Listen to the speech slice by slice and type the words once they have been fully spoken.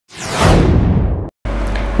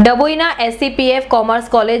ડભોઈના એસસીપીએફ commerce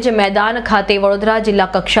college મેદાન ખાતે વડોદરા જિલ્લા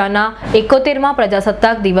કક્ષાના 71મા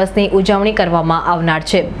પ્રજાસત્તાક દિવસની ઉજવણી કરવામાં આવનાર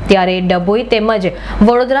છે। ત્યારે ડભોઈ તેમજ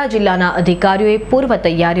વડોદરા જિલ્લાના અધિકારીઓએ પૂર્વ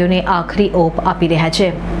તૈયારીઓને આખરી ઓપ આપી રહ્યા છે।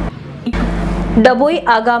 ડભોઈ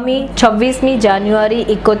આગામી 26મી જાન્યુઆરી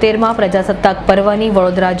 71મા પ્રજાસત્તાક પર્વની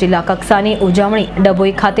વડોદરા જિલ્લા કક્ષાની ઉજવણી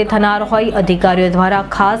ડભોઈ ખાતે થનાર હોય અધિકારીઓ દ્વારા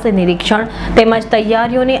ખાસ નિરીક્ષણ તેમજ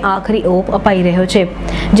તૈયારીઓને આખરી ઓપ અપાઈ રહ્યો છે,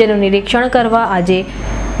 જેનું નિરીક્ષણ કરવા આજે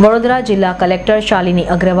વડોદરા જિલ્લા કલેક્ટર શાલિની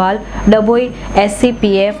અગ્રવાલ ડભોઈ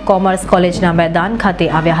એસસીપીએફ કોમર્સ કોલેજના મેદાન ખાતે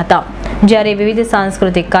આવ્યા હતા, જ્યારે વિવિધ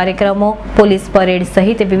સાંસ્કૃતિક કાર્યક્રમો, પોલીસ પરેડ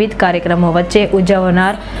સહિત વિવિધ કાર્યક્રમો વચ્ચે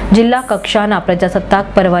ઉજવનાર જિલ્લા કક્ષાના પ્રજાસત્તાક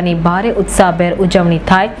પર્વની ભારે ઉત્સાહભેર ઉજવણી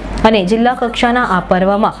થાય અને જિલ્લા કક્ષાના આ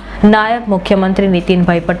પર્વમાં નાયબ મુખ્યમંત્રી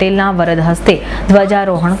નીતિનભાઈ પટેલના વરદ હસ્તે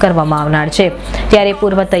ધ્વજારોહણ કરવામાં આવનાર છે। ત્યારે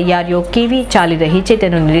પૂર્વ તૈયારીઓ કેવી ચાલી રહી છે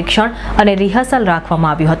તેનું નિરીક્ષણ અને રિહર્સલ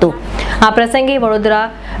રાખવામાં આવ્યું હતું। આ પ્રસંગે Vadodara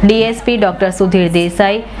DSP doctor Sudhir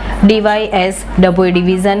Desai, DYS Dabhoi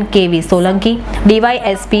division કેવી સોલંકી,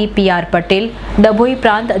 ડીવાયએસપી પીઆર પટેલ, ડભોઈ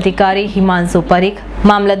પ્રાંત અધિકારી હિમાંશુ પરીખ,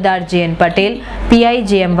 મામલતદાર JN Patel, PI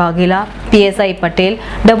JM Vaghela, PSI Patel,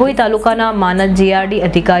 Dabhoi તાલુકાના માનદ જીઆરડી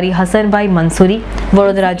અધિકારી હસનભાઈ મંસૂરી,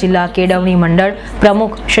 વડોદરા જિલ્લા કેળવણી મંડળ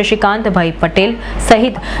પ્રમુખ શશિકાંતભાઈ પટેલ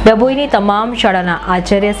સહિત ડભોઈની તમામ શાળાના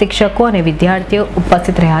આચાર્ય, શિક્ષકો અને વિદ્યાર્થીઓ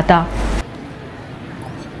ઉપસ્થિત રહ્યા હતા।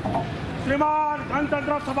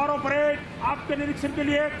 गणतंत्र समारोह परेड आपके निरीक्षण के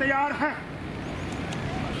लिए तैयार है।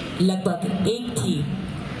 लगभग 1 થી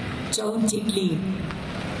 14 જેટલી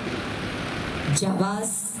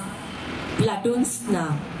જાવાઝ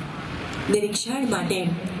પ્લાટૂન્સના નિરીક્ષણ માટે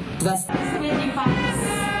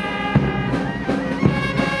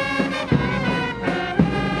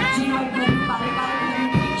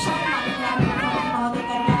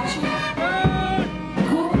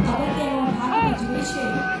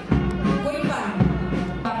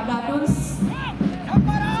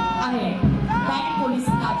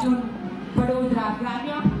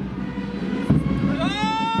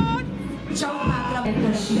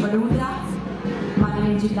વડોદરા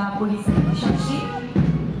માનનીય જિલ્લા પોલીસ અધિક્ષક શ્રી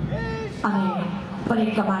અને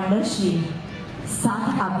પરેડ કમાન્ડર શ્રી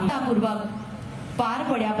સાથ આપીપૂર્વક પાર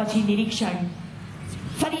પડ્યા પછી નિરીક્ષણ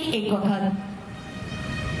ફરી એક વખત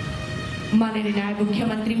માનનીય નાયબ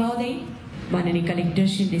મુખ્યમંત્રી મહોદય, માનનીય collector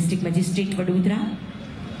Shri, district magistrate Vadodara,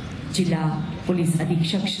 જિલ્લા પોલીસ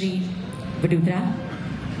અધિક્ષક શ્રી વડોદરા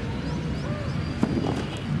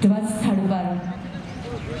ધ્વજ સ્થળ પર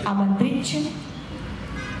આમંત્રિત છે।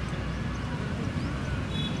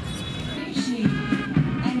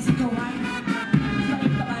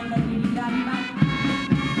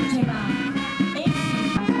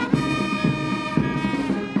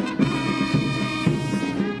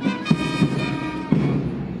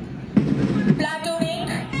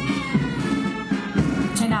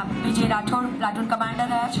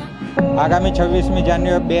 આગામી 26મી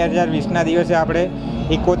જાન્યુઆરી 2020ના દિવસે આપણે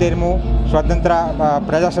 71મું સ્વતંત્ર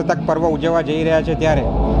પ્રજાસત્તાક પર્વ ઉજવવા જઈ રહ્યા છે। ત્યારે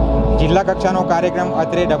જિલ્લા કક્ષાનો કાર્યક્રમ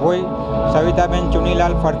અત્રે ડભોઈ સવિતાબેન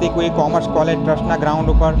ચુનીલાલ ફરતી કોઈ કોમર્સ કોલેજ ટ્રસ્ટના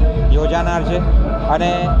ગ્રાઉન્ડ ઉપર યોજાનાર છે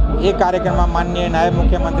અને એ કાર્યક્રમમાં માનનીય નાયબ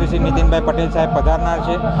મુખ્યમંત્રી શ્રી નીતિનભાઈ પટેલ સાહેબ પધારનાર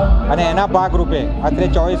છે અને એના ભાગરૂપે અત્રે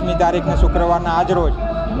 24મી તારીખને શુક્રવારના આજ રોજ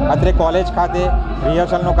અત્રે કોલેજ ખાતે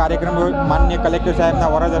રિહર્સલનો કાર્યક્રમ માનનીય કલેક્ટર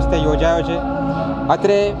સાહેબના વરદ હસ્તે યોજાયો છે।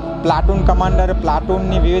 અત્રે પ્લાટૂન કમાન્ડર,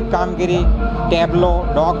 પ્લાટૂનની વિવિધ કામગીરી, ટેબલો,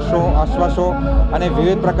 ડોગ શો, અશ્વ શો અને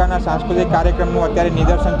વિવિધ પ્રકારના સાંસ્કૃતિક કાર્યક્રમનું અત્યારે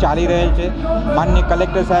નિદર્શન ચાલી રહેલ છે। માનનીય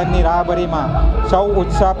કલેક્ટર સાહેબની રાહબરીમાં સૌ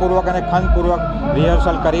ઉત્સાહપૂર્વક અને ખંતપૂર્વક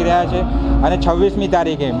રિહર્સલ કરી રહ્યા છે અને 26મી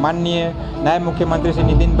તારીખે માનનીય નાયબ મુખ્યમંત્રી શ્રી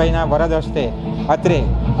નીતિનભાઈના વરદ હસ્તે અત્રે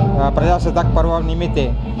પ્રજાસત્તાક પર્વ નિમિત્તે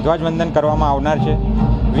ધ્વજવંદન કરવામાં આવનાર છે।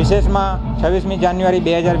 વિશેષમાં 26મી જાન્યુઆરી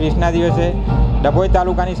 2020ના દિવસે ડભોઈ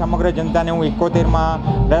તાલુકાની સમગ્ર જનતાને હું 71મા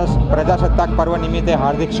પ્રજાસત્તાક પર્વ નિમિત્તે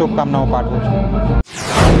હાર્દિક શુભકામનાઓ પાઠવું છું।